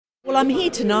Well, I'm here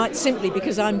tonight simply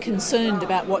because I'm concerned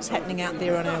about what's happening out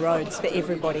there on our roads for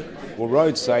everybody. Well,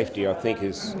 road safety, I think,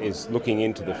 is looking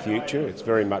into the future. It's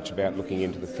very much about looking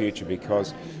into the future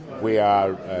because we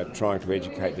are trying to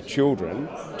educate the children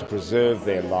to preserve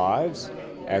their lives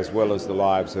as well as the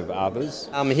lives of others.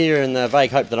 I'm here in the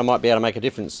vague hope that I might be able to make a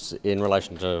difference in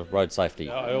relation to road safety.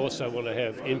 I also want to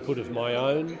have input of my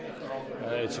own.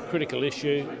 It's a critical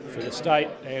issue for the state,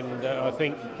 and I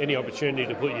think any opportunity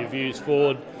to put your views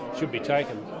forward should be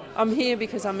taken. I'm here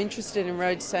because I'm interested in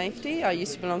road safety. I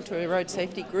used to belong to a road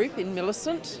safety group in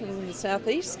Millicent in the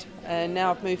southeast, and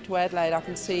now I've moved to Adelaide. I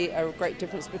can see a great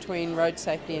difference between road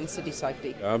safety and city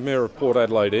safety. I'm Mayor of Port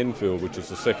Adelaide Enfield, which is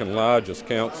the second largest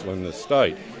council in the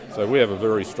state. So we have a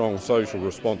very strong social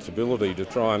responsibility to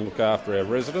try and look after our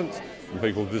residents and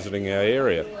people visiting our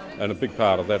area. And a big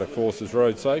part of that, of course, is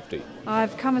road safety.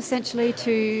 I've come essentially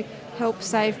to help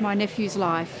save my nephew's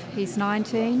life. He's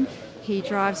 19, he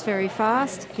drives very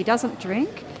fast, he doesn't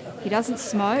drink, he doesn't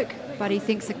smoke, but he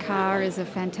thinks a car is a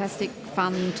fantastic,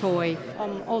 fun toy.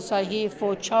 I'm also here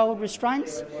for child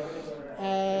restraints.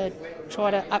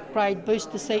 Try to upgrade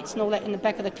booster seats and all that in the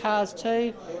back of the cars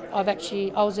too. I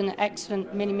was in an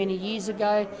accident many years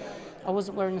ago. I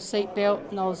wasn't wearing a seatbelt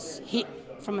and I was hit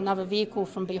from another vehicle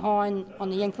from behind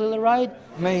on the Yankalilla Road.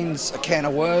 Means a can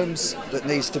of worms that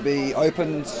needs to be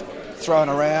opened, thrown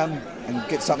around and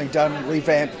get something done,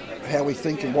 revamp how we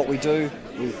think and what we do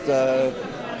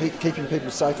with keeping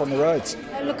people safe on the roads.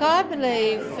 Look, I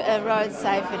believe road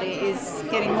safety is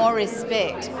getting more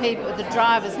respect. The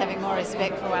drivers having more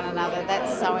respect for one another,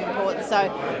 that's so important.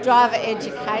 So driver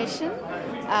education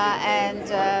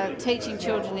and teaching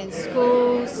children in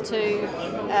schools to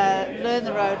learn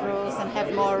the road rules and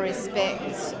have more respect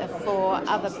for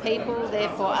other people,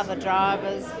 therefore other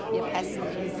drivers, your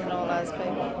passengers and all those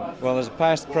people. Well, as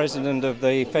past president of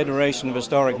the Federation of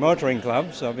Historic Motoring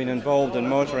Clubs, I've been involved in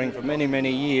motoring for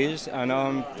many years, and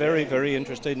I'm very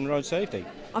interested in road safety.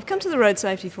 I've come to the Road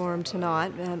Safety Forum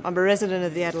tonight. I'm a resident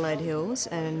of the Adelaide Hills,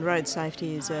 and road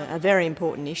safety is a very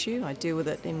important issue. I deal with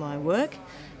it in my work,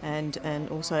 and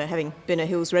also having been a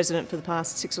Hills resident for the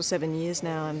past 6 or 7 years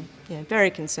now, I'm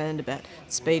very concerned about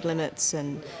speed limits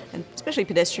and especially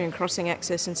pedestrian crossing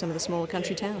access in some of the smaller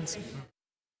country towns.